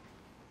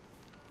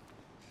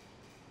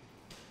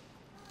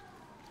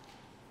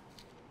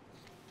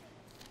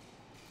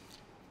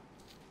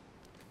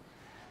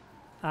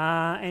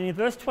 and in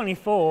verse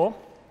 24,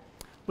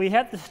 we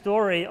have the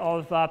story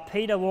of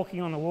Peter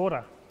walking on the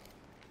water.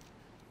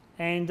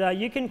 And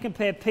you can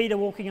compare Peter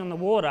walking on the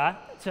water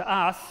to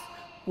us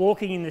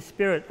walking in the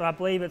Spirit, but I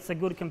believe it's a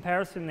good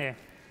comparison there.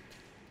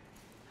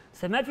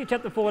 So Matthew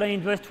chapter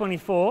 14, verse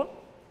 24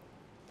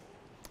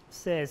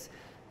 says,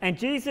 and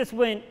Jesus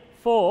went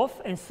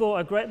forth and saw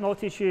a great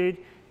multitude.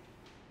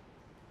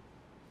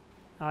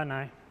 Oh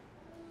no,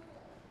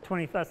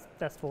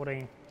 that's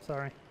 14,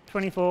 sorry,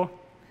 24.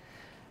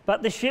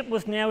 But the ship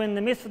was now in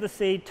the midst of the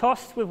sea,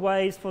 tossed with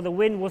waves, for the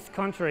wind was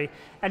contrary.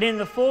 And in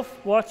the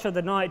fourth watch of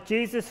the night,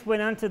 Jesus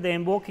went unto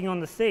them walking on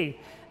the sea.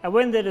 And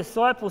when the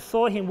disciples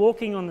saw him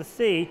walking on the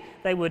sea,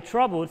 they were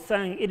troubled,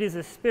 saying, It is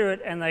a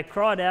spirit, and they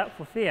cried out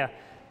for fear.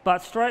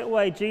 But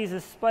straightway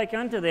Jesus spake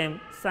unto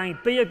them, saying,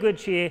 Be of good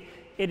cheer,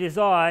 it is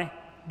I,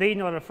 be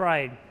not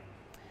afraid.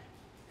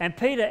 And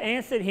Peter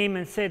answered him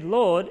and said,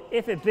 Lord,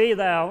 if it be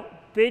thou,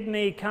 bid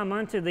me come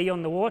unto thee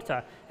on the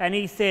water. And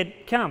he said,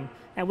 Come.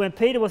 And when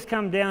Peter was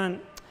come down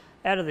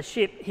out of the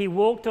ship, he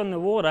walked on the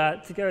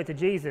water to go to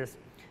Jesus.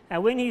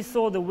 And when he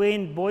saw the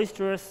wind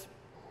boisterous,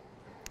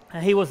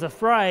 he was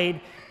afraid,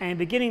 and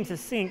beginning to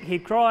sink, he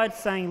cried,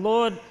 saying,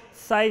 Lord,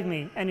 save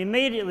me. And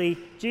immediately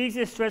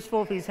Jesus stretched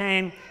forth his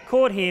hand,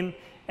 caught him,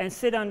 and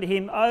said unto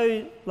him,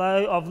 O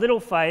thou of little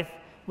faith,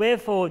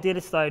 wherefore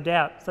didst thou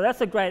doubt? So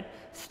that's a great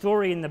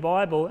story in the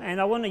Bible, and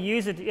I want to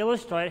use it to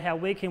illustrate how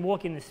we can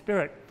walk in the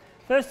Spirit.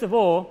 First of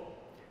all,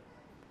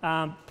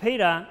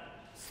 Peter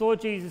saw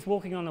Jesus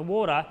walking on the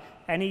water,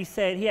 and he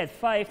had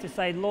faith to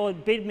say,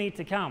 Lord, bid me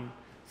to come.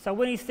 So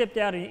when he stepped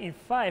out in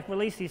faith,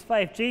 released his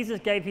faith, Jesus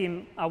gave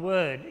him a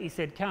word. He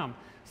said, come.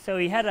 So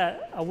he had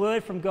a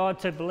word from God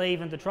to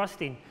believe and to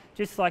trust in.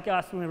 Just like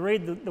us, when we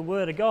read the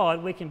word of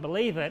God, we can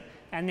believe it,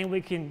 and then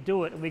we can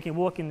do it, and we can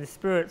walk in the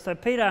Spirit. So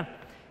Peter,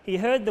 he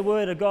heard the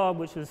word of God,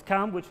 which was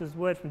come, which was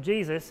word from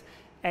Jesus,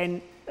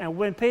 And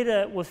when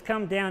Peter was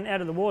come down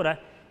out of the water,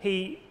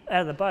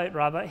 out of the boat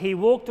rather, he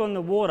walked on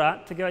the water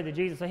to go to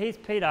Jesus. So here's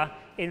Peter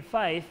in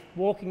faith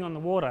walking on the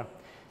water.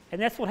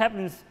 And that's what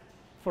happens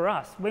for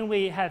us. When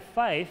we have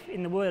faith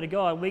in the Word of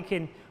God, we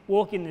can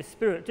walk in the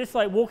Spirit. Just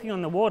like walking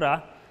on the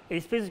water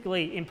is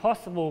physically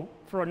impossible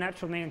for a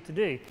natural man to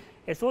do,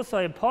 it's also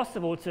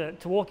impossible to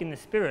walk in the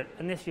Spirit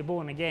unless you're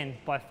born again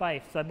by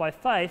faith. So by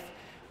faith,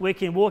 we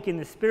can walk in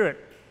the Spirit.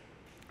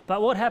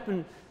 But what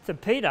happened to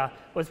Peter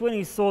was when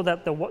he saw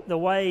that the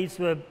waves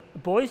were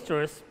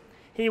boisterous,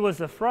 he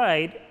was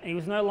afraid. He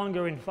was no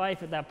longer in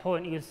faith at that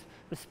point. He was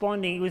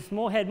responding. He was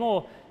had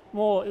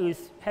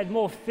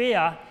more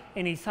fear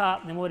in his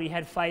heart than what he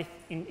had faith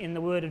in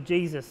the word of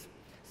Jesus.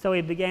 So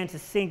he began to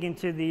sink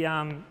into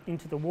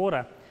the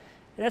water.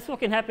 And that's what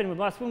can happen with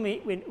us when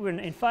we're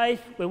in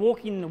faith. We're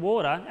walking in the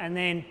water, and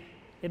then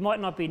it might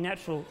not be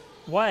natural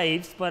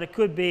waves, but it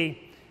could be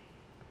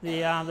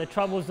the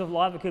troubles of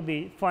life. It could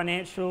be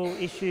financial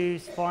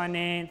issues,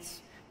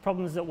 finance,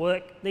 problems at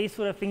work. These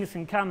sort of things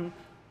can come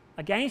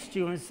against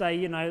you and say,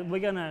 you know, we're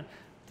going to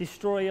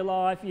destroy your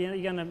life. You're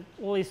going to,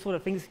 all these sort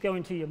of things go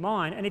into your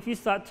mind. And if you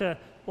start to,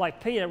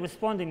 like Peter,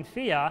 respond in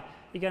fear,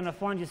 you're going to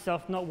find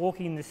yourself not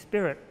walking in the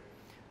Spirit.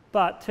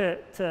 But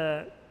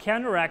to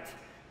counteract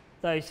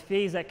those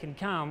fears that can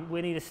come,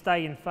 we need to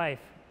stay in faith.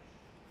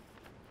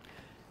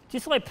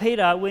 Just like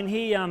Peter, when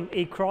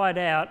he cried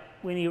out,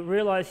 when he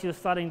realized he was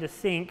starting to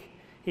sink,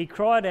 he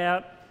cried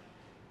out,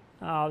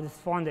 I'll just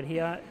find it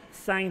here,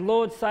 saying,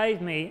 "Lord,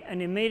 save me."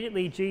 And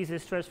immediately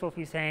Jesus stretched forth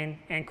his hand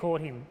and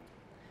caught him.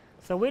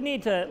 So we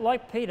need to,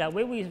 like Peter,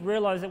 when we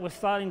realize that we're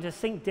starting to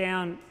sink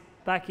down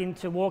back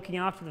into walking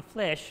after the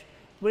flesh,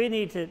 we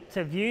need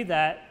to view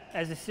that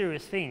as a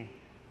serious thing,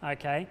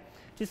 okay?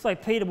 Just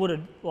like Peter would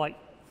have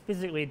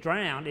physically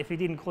drowned if he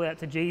didn't call out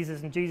to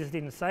Jesus and Jesus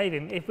didn't save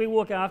him. If we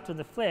walk after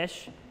the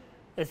flesh,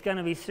 there's going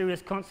to be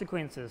serious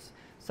consequences.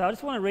 So I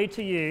just want to read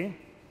to you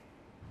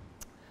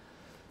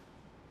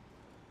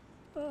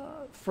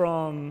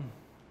from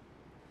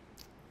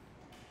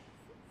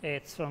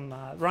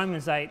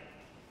Romans 8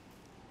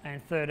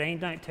 and 13.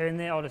 Don't turn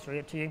there, I'll just read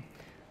it to you.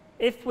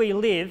 If we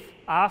live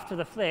after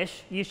the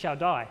flesh, you shall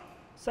die.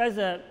 So as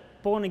a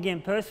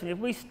born-again person, if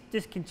we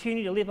just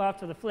continue to live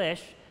after the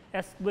flesh,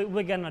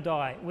 we're going to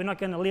die. We're not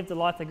going to live the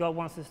life that God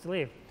wants us to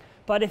live.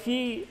 But if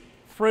you,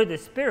 through the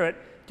Spirit,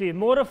 do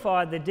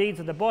mortify the deeds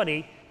of the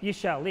body, you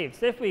shall live.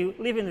 So if we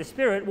live in the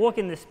Spirit, walk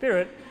in the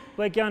Spirit,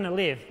 we're going to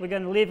live. We're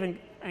going to live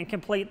and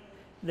complete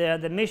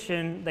the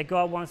mission that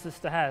God wants us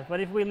to have.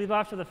 But if we live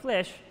after the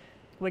flesh,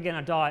 we're going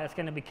to die. It's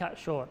going to be cut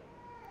short.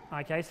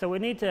 Okay, so we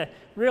need to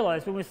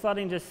realize when we're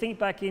starting to sink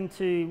back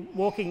into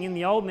walking in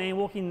the old man,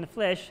 walking in the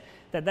flesh,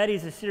 that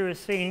is a serious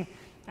thing.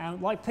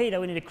 Like Peter,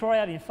 we need to cry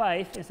out in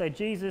faith and say,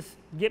 Jesus,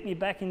 get me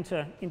back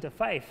into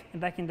faith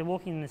and back into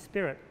walking in the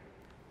Spirit.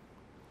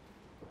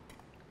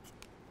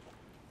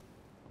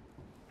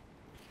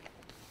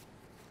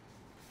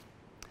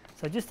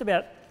 So just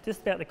about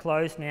to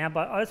close now,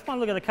 but I just want to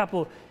look at a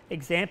couple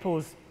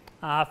examples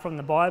from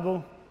the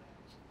Bible.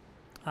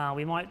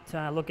 We might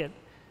look at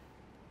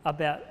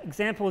about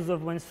examples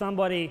of when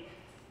somebody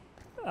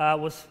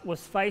was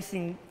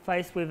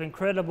faced with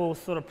incredible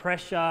sort of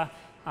pressure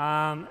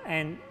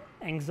and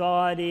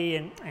anxiety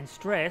and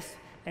stress,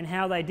 and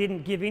how they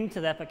didn't give in to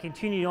that but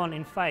continued on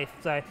in faith.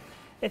 So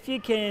if you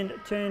can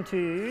turn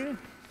to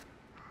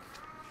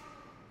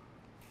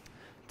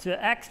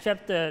Acts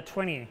chapter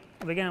 20,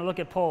 we're going to look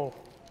at Paul.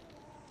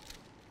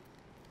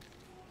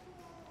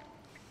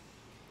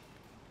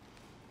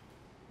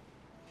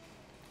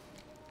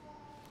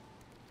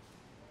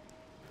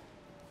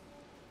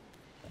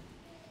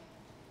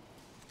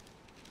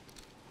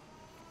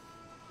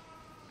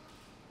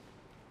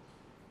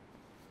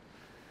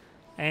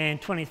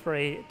 And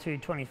 23 to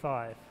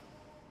 25.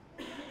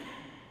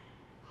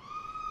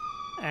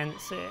 And it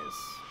says,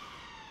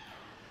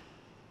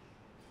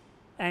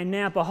 "And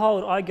now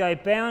behold, I go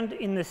bound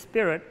in the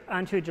Spirit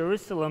unto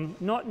Jerusalem,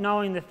 not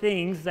knowing the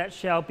things that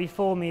shall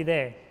befall me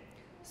there.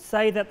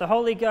 Say that the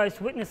Holy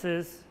Ghost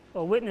witnesseth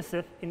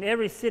in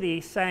every city,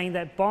 saying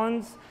that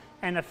bonds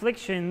and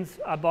afflictions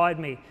abide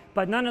me.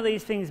 But none of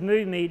these things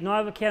move me,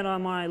 neither count I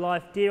my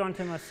life dear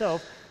unto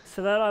myself,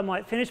 so that I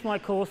might finish my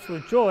course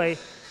with joy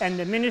and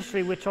the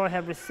ministry which I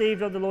have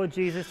received of the Lord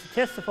Jesus to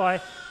testify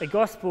the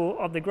gospel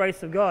of the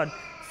grace of God."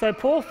 So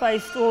Paul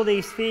faced all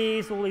these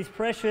fears, all these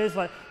pressures,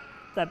 like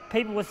that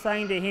people were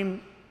saying to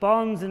him,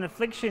 bonds and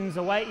afflictions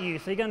await you.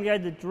 So you're going to go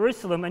to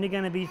Jerusalem and you're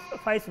going to be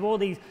faced with all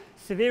these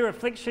severe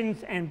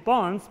afflictions and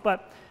bonds.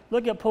 But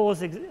look at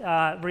Paul's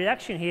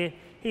reaction here.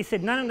 He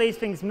said, "None of these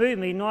things move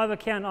me, neither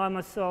count I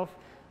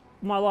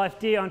my life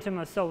dear unto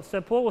myself."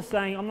 So Paul was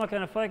saying, I'm not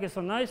going to focus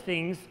on those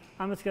things.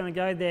 I'm just going to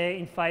go there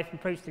in faith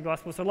and preach the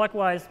gospel. So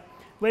likewise,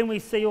 when we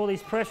see all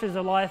these pressures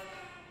of life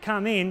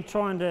come in,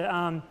 trying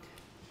to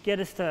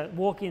get us to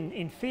walk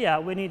in fear,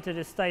 we need to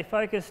just stay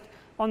focused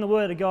on the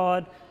Word of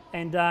God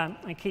and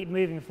keep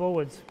moving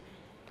forwards.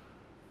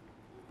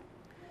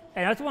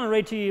 And I just want to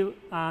read to you,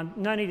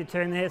 no need to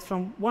turn there, it's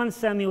from 1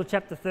 Samuel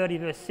chapter 30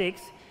 verse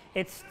 6.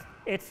 It's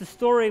the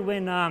story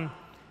when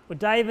Well,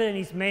 David and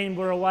his men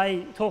were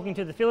away talking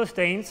to the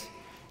Philistines,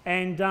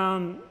 and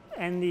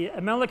the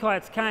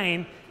Amalekites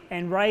came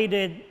and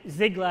raided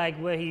Ziklag,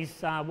 where his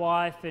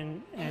wife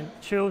and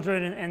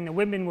children and the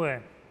women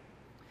were.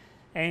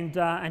 And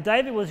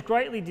David was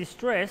greatly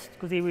distressed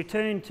because he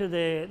returned to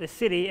the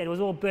city and it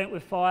was all burnt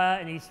with fire,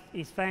 and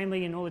his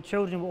family and all the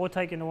children were all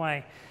taken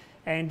away.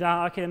 And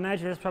I can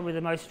imagine that's probably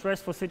the most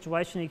stressful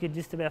situation you could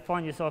just about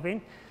find yourself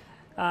in.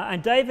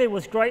 And David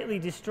was greatly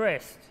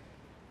distressed,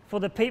 for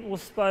the people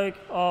spoke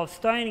of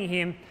stoning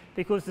him,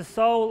 because the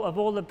soul of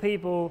all the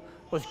people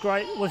was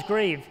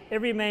grieved,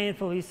 every man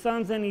for his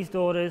sons and his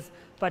daughters.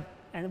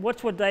 And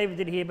watch what David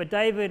did here. But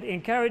David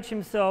encouraged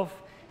himself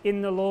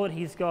in the Lord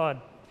his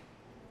God.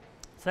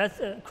 So that's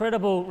an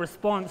incredible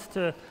response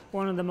to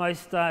one of the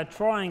most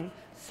trying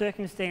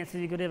circumstances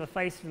you could ever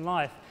face in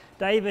life.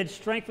 David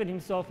strengthened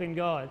himself in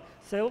God.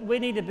 So we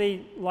need to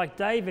be like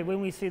David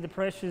when we see the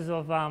pressures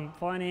of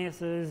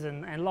finances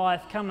and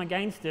life come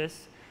against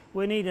us.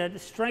 We need to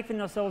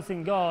strengthen ourselves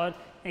in God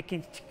and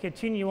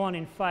continue on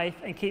in faith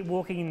and keep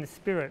walking in the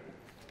Spirit.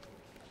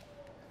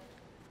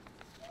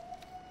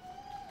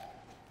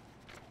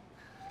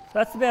 So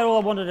that's about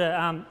all I wanted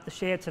to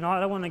share tonight.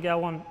 I don't want to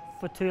go on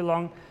for too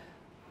long,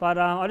 but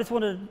I just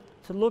wanted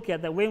to look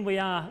at that when we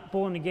are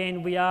born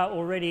again, we are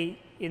already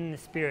in the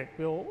Spirit.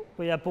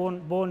 We are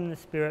born in the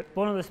Spirit,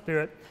 born of the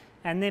Spirit,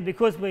 and then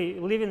because we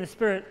live in the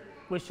Spirit,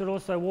 we should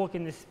also walk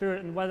in the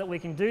Spirit. And the way that we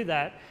can do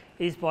that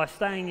is by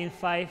staying in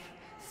faith,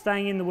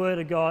 staying in the Word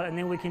of God, and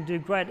then we can do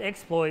great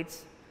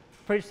exploits,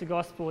 preach the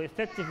gospel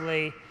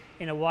effectively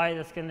in a way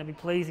that's going to be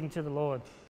pleasing to the Lord.